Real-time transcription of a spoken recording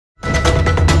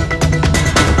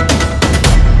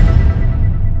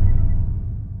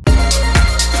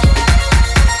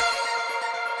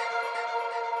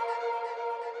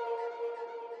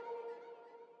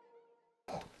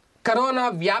Corona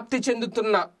వ్యాప్తి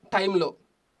చెందుతున్న టైంలో,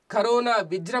 కరోనా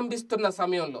విజృంభిస్తున్న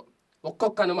సమయంలో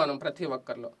ఒక్కొక్క అనుమానం ప్రతి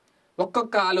ఒక్కరిలో,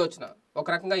 ఒక్కొక్క ఆలోచన. ఒక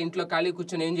రకంగా ఇంట్లో ఖాళీ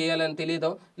కూర్చొని ఏం చేయాలని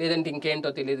తెలియదో, లేదంటే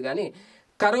ఇంకేంటో తెలియదు. కానీ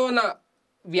కరోనా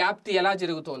వ్యాప్తి ఎలా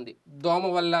జరుగుతోంది? దోమ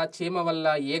వల్ల, చీమ వల్ల,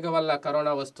 ఈగ వల్ల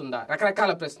కరోనా వస్తుందా?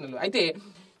 రకరకాల ప్రశ్నలు. అయితే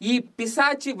ఈ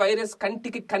పిశాచి వైరస్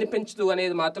కంటికి కనిపించదు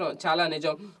అనేది మాత్రం చాలా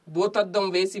నిజం. భూతద్దం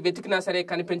వేసి వెతికినా సరే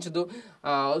కనిపించదు.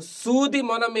 సూది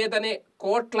మొన మీదనే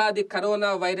కోట్లాది కరోనా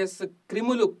వైరస్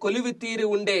క్రిములు కొలివి తీరి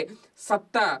ఉండే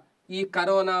సత్తా ఈ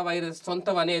కరోనా వైరస్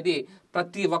సొంతం అనేది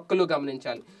ప్రతి ఒక్కరు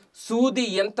గమనించాలి. సూది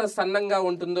ఎంత సన్నంగా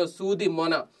ఉంటుందో సూది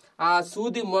మొన, ఆ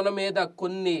సూది మొన మీద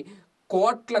కొన్ని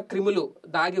కోట్ల క్రిములు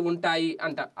దాగి ఉంటాయి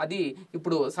అంట. అది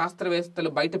ఇప్పుడు శాస్త్రవేత్తలు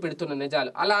బయట పెడుతున్న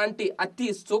నిజాలు. అలాంటి అతి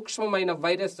సూక్ష్మమైన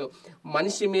వైరస్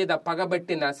మనిషి మీద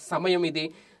పగబట్టిన సమయం ఇది.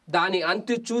 దాని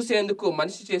అంతు చూసేందుకు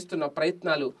మనిషి చేస్తున్న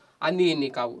ప్రయత్నాలు అన్నీ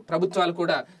కావు. ప్రభుత్వాలు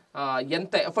కూడా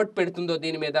ఎంత ఎఫర్ట్ పెడుతుందో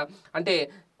దీని మీద. అంటే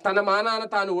తన మానాన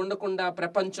తాను ఉండకుండా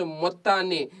ప్రపంచం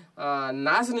మొత్తాన్ని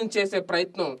నాశనం చేసే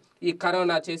ప్రయత్నం ఈ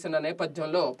కరోనా చేసిన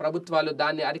నేపథ్యంలో ప్రభుత్వాలు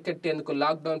దాన్ని అరికట్టేందుకు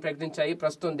లాక్డౌన్ ప్రకటించాయి.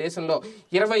 ప్రస్తుతం దేశంలో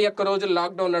 21 రోజులు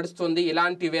లాక్డౌన్ నడుస్తుంది.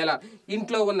 ఇలాంటి వేళ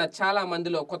ఇంట్లో ఉన్న చాలా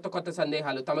మందిలో కొత్త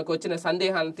సందేహాలు, తమకు వచ్చిన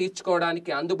సందేహాలను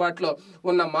తీర్చుకోవడానికి అందుబాటులో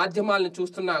ఉన్న మాధ్యమాలను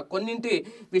చూస్తున్న కొన్నింటి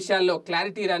విషయాల్లో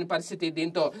క్లారిటీ రాని పరిస్థితి.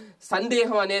 దీంతో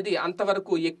సందేహం అనేది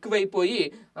అంతవరకు ఎక్కువైపోయి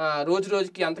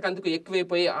రోజుకి అంతకంతకు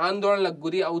ఎక్కువైపోయి ఆందోళనకు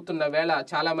గురి అవుతున్న వేళ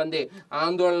చాలా మంది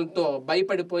ఆందోళనతో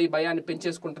భయపడిపోయి భయాన్ని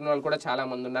పెంచేసుకుంటున్న వాళ్ళు కూడా చాలా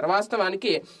మంది ఉన్నారు.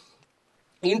 వాస్తవానికి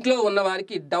ఇంట్లో ఉన్న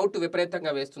వారికి డౌట్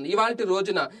విపరీతంగా వేస్తుంది. ఇవాళ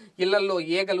రోజున ఇళ్లలో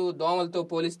ఈగలు, దోమలతో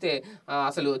పోలిస్తే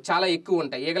అసలు చాలా ఎక్కువ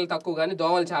ఉంటాయి. ఈగలు తక్కువ కానీ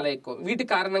దోమలు చాలా ఎక్కువ. వీటి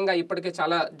కారణంగా ఇప్పటికే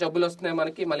చాలా జబ్బులు వస్తున్నాయి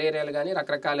మనకి, మలేరియాలు కానీ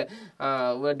రకరకాల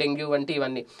డెంగ్యూ వంటి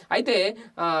ఇవన్నీ. అయితే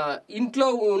ఇంట్లో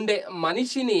ఉండే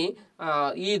మనిషిని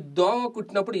ఈ దోమ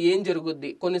కుట్టినప్పుడు ఏం జరుగుద్ది?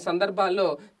 కొన్ని సందర్భాల్లో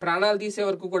ప్రాణాలు తీసే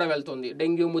వరకు కూడా వెళ్తుంది.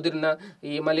 డెంగ్యూ ముదిరిన,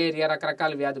 ఈ మలేరియా,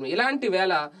 రకరకాల వ్యాధులు. ఇలాంటి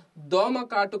వేళ దోమ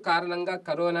కాటు కారణంగా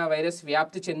కరోనా వైరస్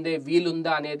వ్యాప్తి చెందే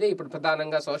వీలుందా అనేది ఇప్పుడు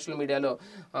ప్రధానంగా సోషల్ మీడియాలో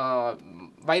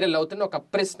వైరల్ అవుతున్న ఒక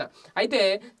ప్రశ్న. అయితే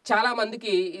చాలా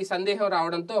మందికి ఈ సందేహం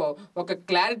రావడంతో ఒక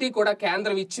క్లారిటీ కూడా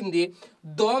కేంద్రం ఇచ్చింది.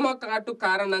 దోమ కాటు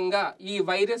కారణంగా ఈ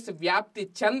వైరస్ వ్యాప్తి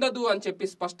చెందదు అని చెప్పి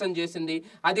స్పష్టం చేసింది.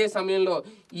 అదే సమయంలో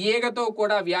ఈగతో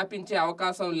కూడా వ్యాపించే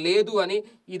అవకాశం లేదు అని.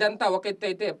 ఇదంతా ఒక ఎత్తు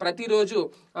అయితే, ప్రతిరోజు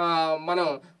మనం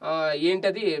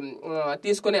ఏంటది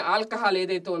తీసుకునే ఆల్కహాల్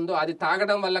ఏదైతే ఉందో అది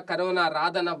తాగడం వల్ల కరోనా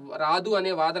రాదు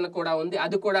అనే వాదన కూడా ఉంది.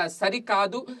 అది కూడా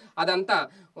సరికాదు. అదంతా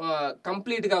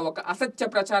కంప్లీట్ గా ఒక అసత్య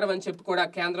ప్రచారం అని చెప్పి కూడా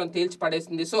కేంద్రం తేల్చి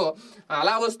పడేసింది. సో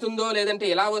అలా వస్తుందో లేదంటే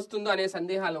ఎలా వస్తుందో అనే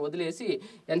సందేహాలను వదిలేసి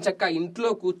ఎంచక్కా ఇంట్లో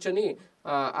కూర్చొని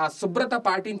ఆ శుభ్రత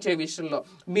పాటించే విషయంలో,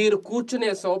 మీరు కూర్చునే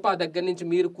సోఫా దగ్గర నుంచి,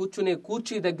 మీరు కూర్చునే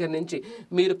కుర్చీ దగ్గర నుంచి,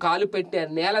 మీరు కాలు పెట్టే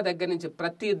నేల దగ్గర నుంచి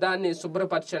ప్రతి దాన్ని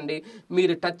శుభ్రపరచండి.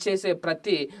 మీరు టచ్ చేసే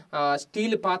ప్రతి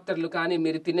స్టీల్ పాత్రలు కానీ,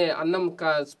 మీరు తినే అన్నం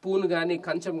స్పూన్ కానీ,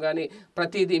 కంచం కానీ,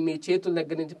 ప్రతిదీ మీ చేతుల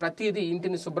దగ్గర నుంచి ప్రతిదీ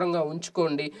ఇంటిని శుభ్రంగా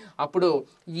ఉంచుకోండి. అప్పుడు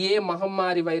ఏ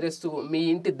మహమ్మారి వైరస్ మీ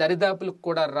ఇంటి దరిదాపులకు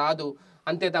కూడా రాదు.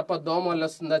 అంతే తప్ప దోమ వల్ల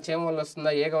వస్తుందా, చీమ వల్ల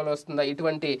వస్తుందా, ఈగ వల్ల వస్తుందా,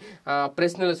 ఇటువంటి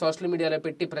ప్రశ్నలు సోషల్ మీడియాలో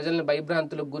పెట్టి ప్రజలను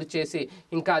భయభ్రాంతులకు గురి చేసి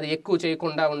ఇంకా అది ఎక్కువ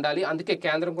చేయకుండా ఉండాలి. అందుకే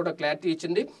కేంద్రం కూడా క్లారిటీ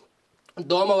ఇచ్చింది.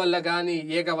 దోమ వల్ల కానీ,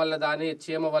 ఈగ వల్ల కానీ,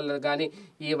 చీమ వల్ల కానీ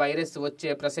ఈ వైరస్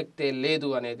వచ్చే ప్రసక్తే లేదు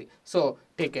అనేది. So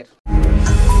take care.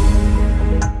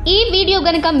 ఈ వీడియో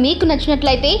గనుక మీకు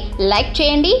నచ్చినట్లయితే లైక్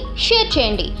చేయండి, షేర్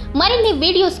చేయండి. మరిన్ని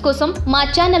వీడియోస్ కోసం మా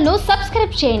ఛానల్ను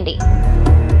సబ్స్క్రైబ్ చేయండి.